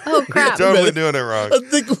 Oh You're crap! totally doing it wrong. I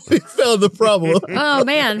think we found the problem. Oh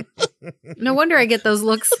man, no wonder I get those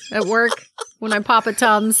looks at work when I pop a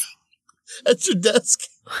Tums. At your desk.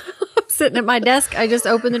 I'm sitting at my desk. I just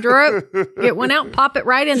open the drawer, get one out, pop it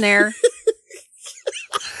right in there.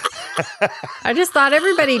 I just thought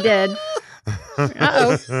everybody did.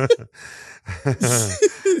 Uh-oh.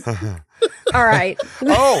 All right.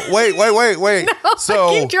 Oh, wait. So,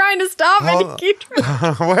 I keep trying to stop Hold it. on. Keep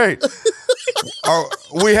trying. wait.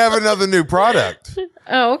 We have another new product.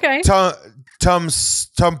 Oh, okay.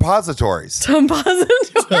 Tumpositories.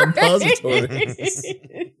 Tumpositories.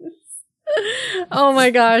 Oh my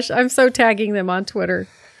gosh. I'm so tagging them on Twitter.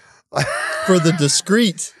 For the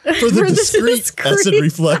discreet acid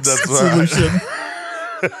reflux That's right. solution.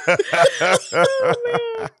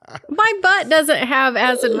 My butt doesn't have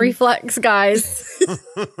acid reflux, guys.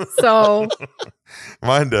 So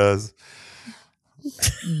Mine does.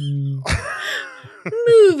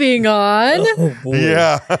 moving on. Oh boy.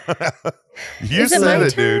 Yeah. You Is it my said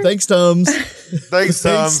it, turn? dude. Thanks, Tums. Thanks,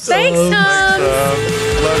 Tums. Thanks, Tums. Tom.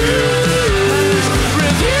 Love you.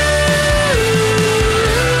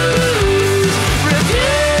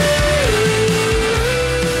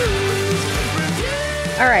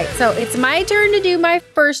 All right, so it's my turn to do my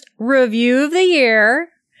first review of the year,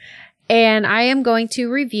 and I am going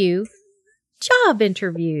to review job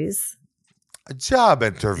interviews. Job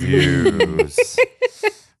interviews.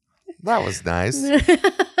 That was nice.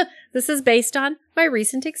 This is based on my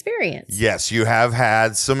recent experience. Yes, you have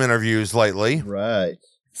had some interviews lately. Right.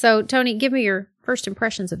 So, Tony, give me your first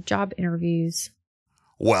impressions of job interviews.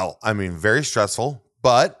 Well, I mean, very stressful,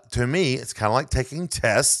 but to me, it's kind of like taking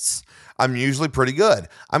tests. I'm usually pretty good.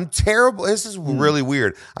 I'm terrible. This is really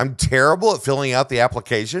weird. I'm terrible at filling out the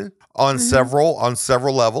application on several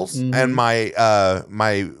levels, and my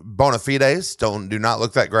my bona fides do not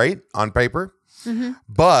look that great on paper.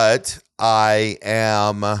 But I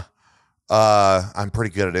am I'm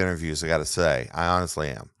pretty good at interviews. I got to say, I honestly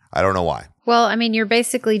am. I don't know why. Well, I mean, you're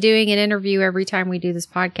basically doing an interview every time we do this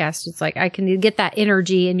podcast. It's like I can get that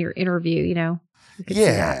energy in your interview, you know. You can see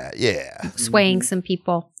that Yeah. swaying some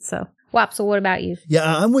people. So, Wapsel, what about you?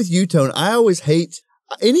 Yeah, I'm with you, Tone. I always hate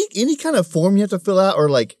any kind of form you have to fill out or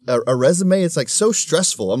like a resume. It's like so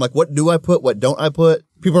stressful. I'm like, what do I put? What don't I put?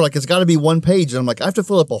 People are like, it's got to be one page. And I'm like, I have to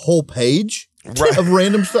fill up a whole page of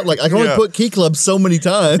random stuff. Like I can only put Key Club so many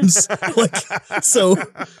times. Like, so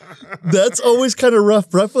that's always kind of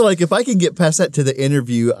rough. But I feel like if I can get past that to the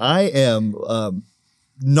interview, I am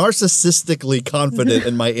narcissistically confident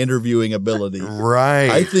in my interviewing ability. Right.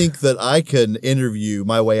 I think that I can interview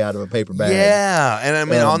my way out of a paper bag. Yeah, and I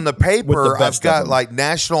mean on the with the paper, I've best of got them. like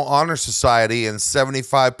National Honor Society in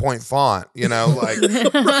 75-point font. You know, like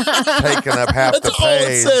taking up half That's the all it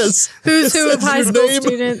page. says. Who's who of says high your school name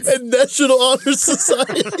students? and National Honor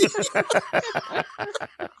Society.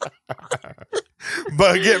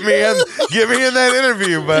 But get me in that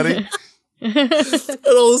interview, buddy. And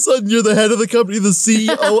all of a sudden, you're the head of the company, the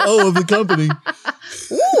COO of the company.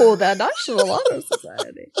 Ooh, the National Honor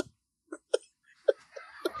Society.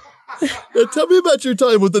 Now, tell me about your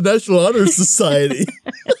time with the National Honor Society.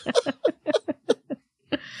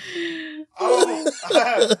 Oh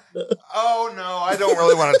no, I don't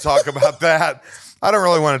really want to talk about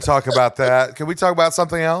that. Can we talk about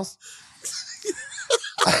something else?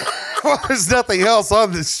 Well, there's nothing else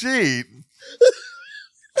on the sheet.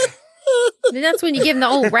 And that's when you give them the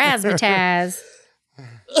old razzmatazz.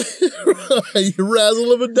 You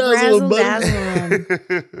razzle him and dazzle him, buddy. Razzle-dazzle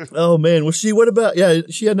 'em. Oh man, well, what about? Yeah,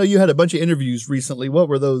 I know you had a bunch of interviews recently. What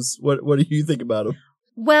were those? What do you think about them?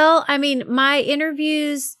 Well, I mean, my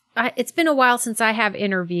interviews, it's been a while since I have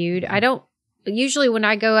interviewed. I don't, usually when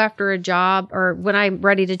I go after a job or when I'm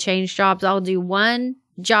ready to change jobs, I'll do one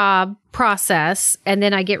job process and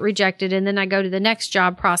then I get rejected and then I go to the next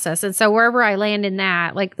job process. And so wherever I land in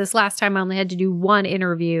that, like this last time I only had to do one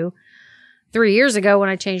interview 3 years ago when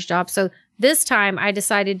I changed jobs. So this time I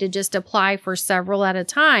decided to just apply for several at a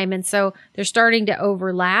time. And so they're starting to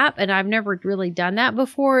overlap and I've never really done that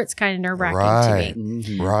before. It's kind of nerve wracking to me.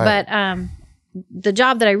 Mm-hmm. Right. But the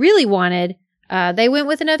job that I really wanted, they went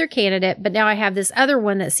with another candidate, but now I have this other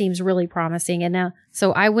one that seems really promising. And now,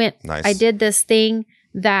 so I went, Nice. I did this thing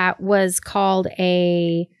that was called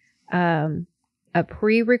a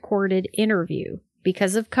pre-recorded interview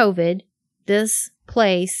because of COVID. This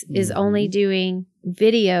place is only doing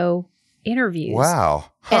video interviews.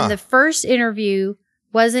 Wow. Huh. And the first interview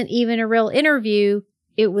wasn't even a real interview.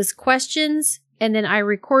 It was questions. And then I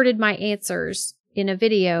recorded my answers in a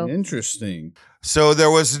video. Interesting. So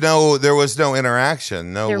there was no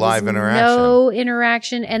interaction, no There live was interaction. no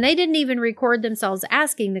interaction. And they didn't even record themselves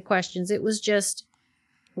asking the questions. It was just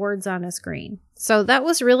words on a screen. So that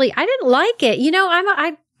was really, I didn't like it. You know,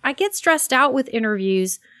 I get stressed out with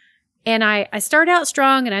interviews and I start out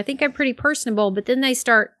strong and I think I'm pretty personable, but then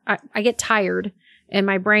I get tired and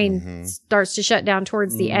my brain starts to shut down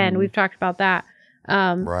towards the end. We've talked about that.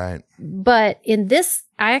 Right. But in this,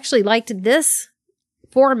 I actually liked this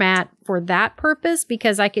format for that purpose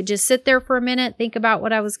because I could just sit there for a minute, think about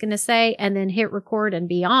what I was going to say, and then hit record and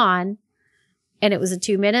be on. And it was a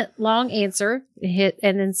 2-minute long answer, hit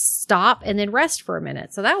and then stop and then rest for a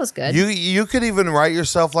minute. So that was good. You could even write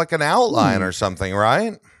yourself like an outline or something,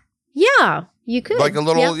 right? Yeah, you could. Like a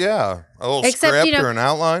little, Yep. a little Except, script you know, or an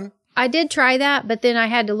outline. I did try that, but then I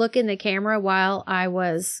had to look in the camera while I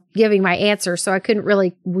was giving my answer. So I couldn't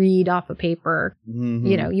really read off a paper. Mm-hmm.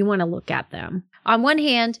 You know, you want to look at them. On one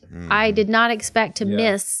hand, I did not expect to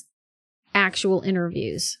miss actual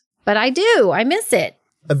interviews, but I do. I miss it.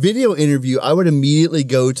 A video interview, I would immediately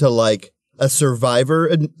go to like a Survivor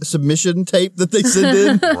submission tape that they send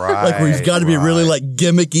in. Right. Like where you've got to be really like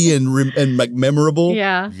gimmicky and like memorable.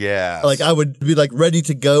 Yeah. Yeah. Like I would be like ready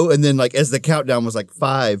to go, and then like as the countdown was like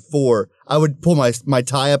 5, 4, I would pull my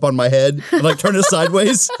tie up on my head and like turn it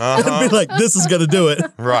sideways and be like, "This is gonna do it."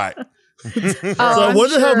 Right. So I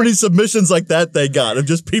wonder how many submissions like that they got of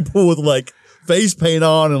just people with like face paint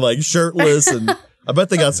on and like shirtless, and I bet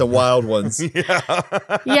they got some wild ones. Yeah,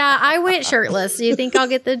 I went shirtless. Do you think I'll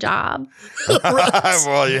get the job?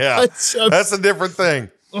 Well, yeah. That's a different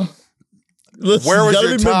thing. Listen, Where was gotta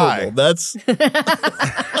your be tie? memorable. That's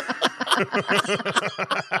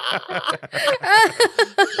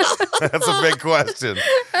That's a big question.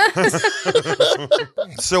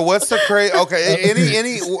 So what's the crazy? Okay,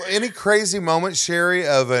 any crazy moments, Sherry,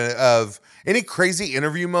 of any crazy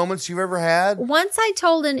interview moments you've ever had? Once I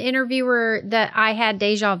told an interviewer that I had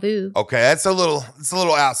deja vu. Okay, it's a little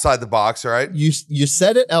outside the box, right? you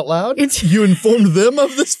said it out loud. It's- You informed them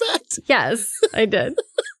of this fact. Yes, I did.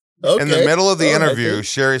 Okay. In the middle of the All right, interview, then.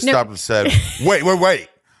 Sherry stopped and said, "Wait,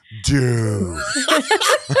 dude."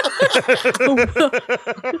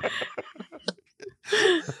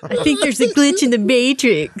 I think there's a glitch in the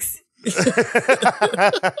matrix.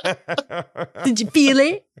 Did you feel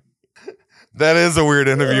it? That is a weird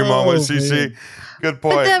interview moment, Shishi. man. Good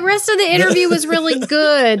But point. the rest of the interview was really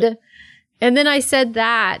good. And then I said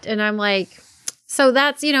that, and I'm like, so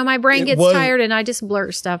that's, you know, my brain It gets was- tired and I just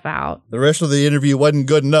blurt stuff out. The rest of the interview wasn't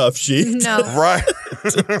good enough. No. Right.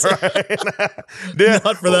 Right. Dude,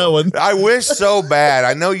 Not for that one. I wish so bad.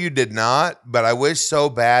 I know you did not, but I wish so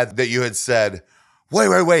bad that you had said,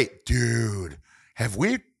 wait, dude,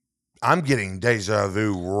 I'm getting deja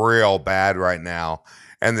vu real bad right now.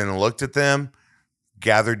 And then looked at them,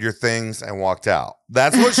 gathered your things, and walked out.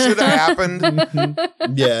 That's what should have happened.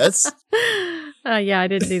 Yes. Yeah, I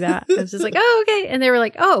didn't do that. I was just like, oh, okay. And they were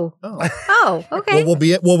like, oh, okay. Well,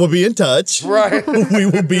 we'll be in touch. Right. We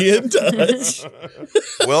will be in touch.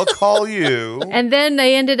 We'll call you. And then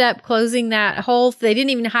they ended up closing that whole, they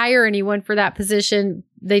didn't even hire anyone for that position.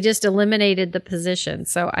 They just eliminated the position.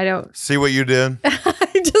 So I don't, See what you did?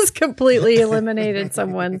 I just completely eliminated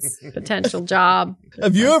someone's potential job.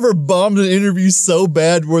 Have you ever bombed an interview so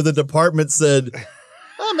bad where the department said,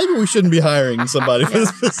 "Oh, maybe we shouldn't be hiring somebody for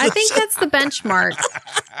this position"? I think that's the benchmark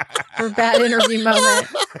for bad interview moment.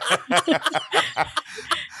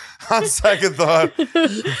 On second thought.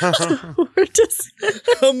 We're just,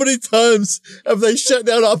 How many times have they shut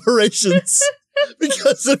down operations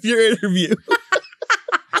because of your interview?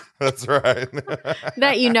 That's right.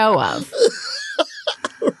 that you know of.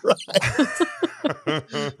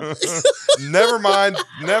 Never mind.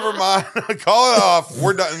 Call it off.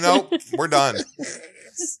 We're done. Nope. We're done.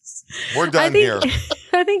 We're done here.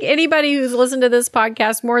 I think anybody who's listened to this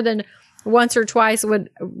podcast more than once or twice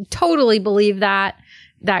would totally believe that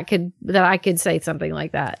I could say something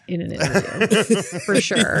like that in an interview for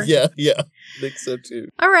sure. Yeah. I think so too.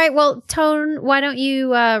 All right. Well, Tone, why don't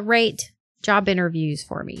you rate job interviews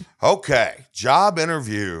for me? Okay. Job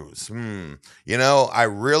interviews. You know, I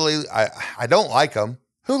don't like them.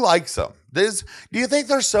 Who likes them? Do you think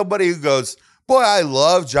there's somebody who goes, boy, I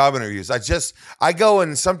love job interviews. I go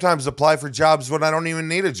and sometimes apply for jobs when I don't even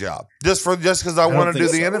need a job just because I want to do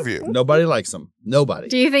the interview. Nobody likes them. Nobody.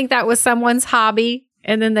 Do you think that was someone's hobby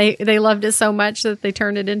and then they loved it so much that they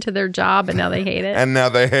turned it into their job and now they hate it? And now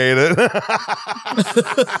they hate it.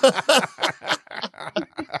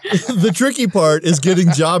 The tricky part is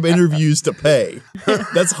getting job interviews to pay.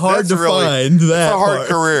 That's hard to find. It's a hard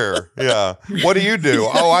career. Yeah. What do?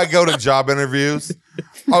 Oh, I go to job interviews.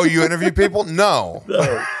 Oh, you interview people? No.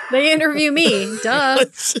 They interview me. Duh.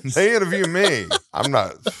 They interview me. I'm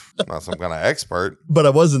not some kind of expert. But I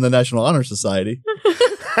was in the National Honor Society.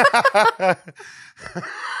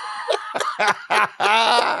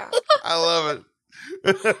 I love it.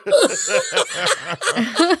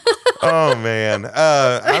 Oh man.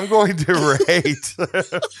 I'm going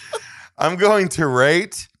to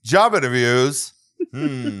rate job interviews.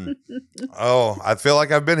 Oh, I feel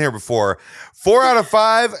like I've been here before. 4 out of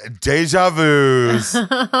 5 deja vus.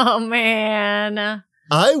 Oh man.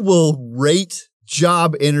 I will rate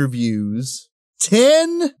job interviews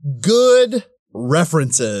 10 good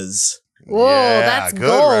references. Whoa, that's good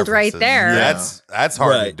gold right references. there. That's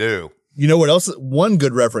hard to Right. do. You know what else? One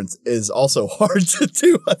good reference is also hard to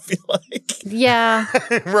do, I feel like. Yeah,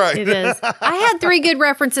 Right. it is. I had 3 good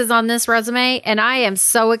references on this resume, and I am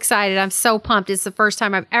so excited. I'm so pumped. It's the first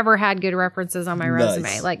time I've ever had good references on my Nice.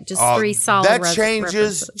 resume. Like just 3 solid That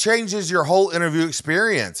references. changes your whole interview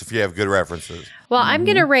experience if you have good references. Well, I'm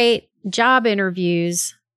going to rate job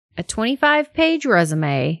interviews a 25-page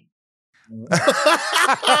resume.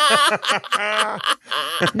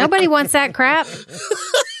 Nobody wants that crap.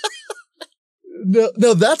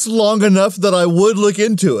 No, that's long enough that I would look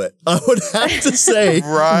into it. I would have to say,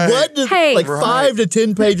 Right. Hey. 5 to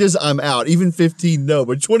 10 pages, I'm out. Even 15, no.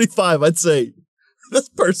 But 25, I'd say, this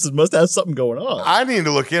person must have something going on. I need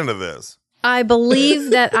to look into this. I believe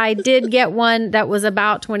that I did get one that was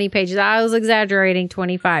about 20 pages. I was exaggerating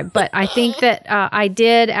 25, but I think that I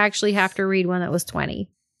did actually have to read one that was 20.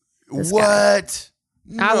 What?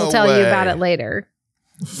 I will No tell you way. about it later.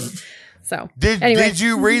 So, Did anyway. Did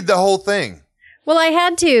you read the whole thing? Well, I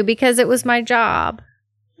had to because it was my job.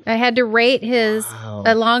 I had to rate his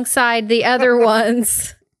alongside the other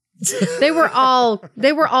ones. They were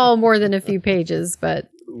all more than a few pages, but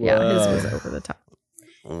yeah, his was over the top.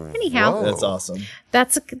 Anyhow, Whoa. That's awesome.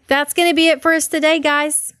 that's going to be it for us today,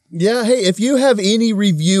 guys. Yeah, hey, if you have any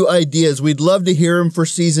review ideas, we'd love to hear them for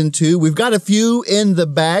season 2. We've got a few in the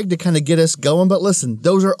bag to kind of get us going, but listen,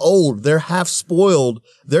 those are old. They're half spoiled.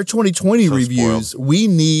 They're 2020 reviews. Spoiled. We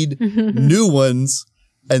need new ones.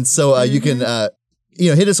 And so you can,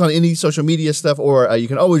 hit us on any social media stuff, or you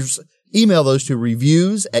can always email those to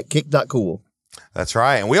reviews@kick.cool. That's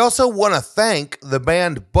right. And we also want to thank the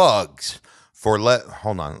band Bugs for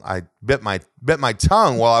hold on. I bit my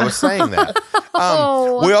tongue while I was saying that.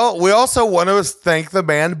 We also want to thank the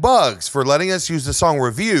band Bugs for letting us use the song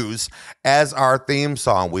Reviews as our theme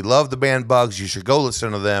song. We love the band Bugs. You should go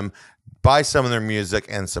listen to them, buy some of their music,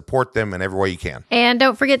 and support them in every way you can. And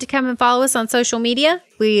don't forget to come and follow us on social media.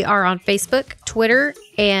 We are on Facebook, Twitter,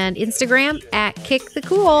 and Instagram at Kick the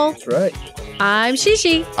Cool. That's right. I'm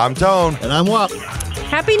Shishi. I'm Tone. And I'm Wap.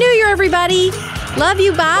 Happy New Year, everybody. Love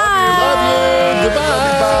you. Bye. Love you.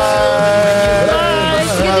 Goodbye. Bye.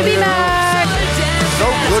 It's good to be back. So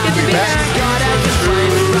good to be back.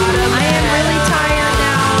 I am really tired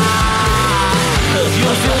now.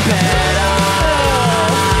 You'll feel better.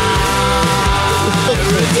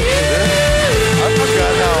 I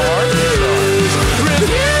forgot how hard this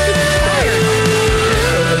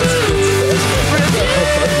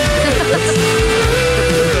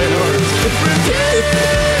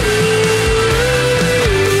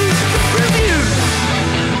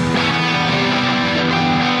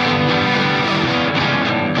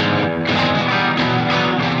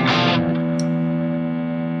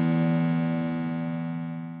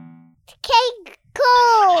Cake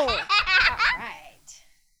cool.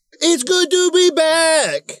 It's good to be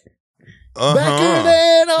back. Uh-huh. Backer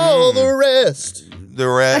than all the rest. the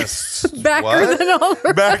rest. Backer What? than all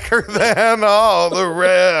the Backer than all the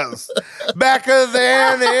rest. Backer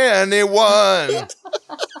than anyone.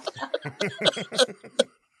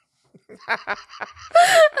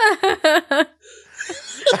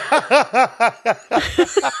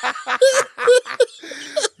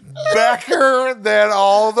 Backer than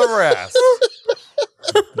all the rest.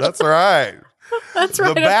 That's right. That's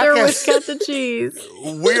right The up there with backest. cut the cheese.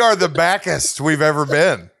 We are the backest we've ever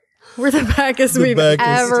been. We're the backest we've backest.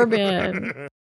 ever been.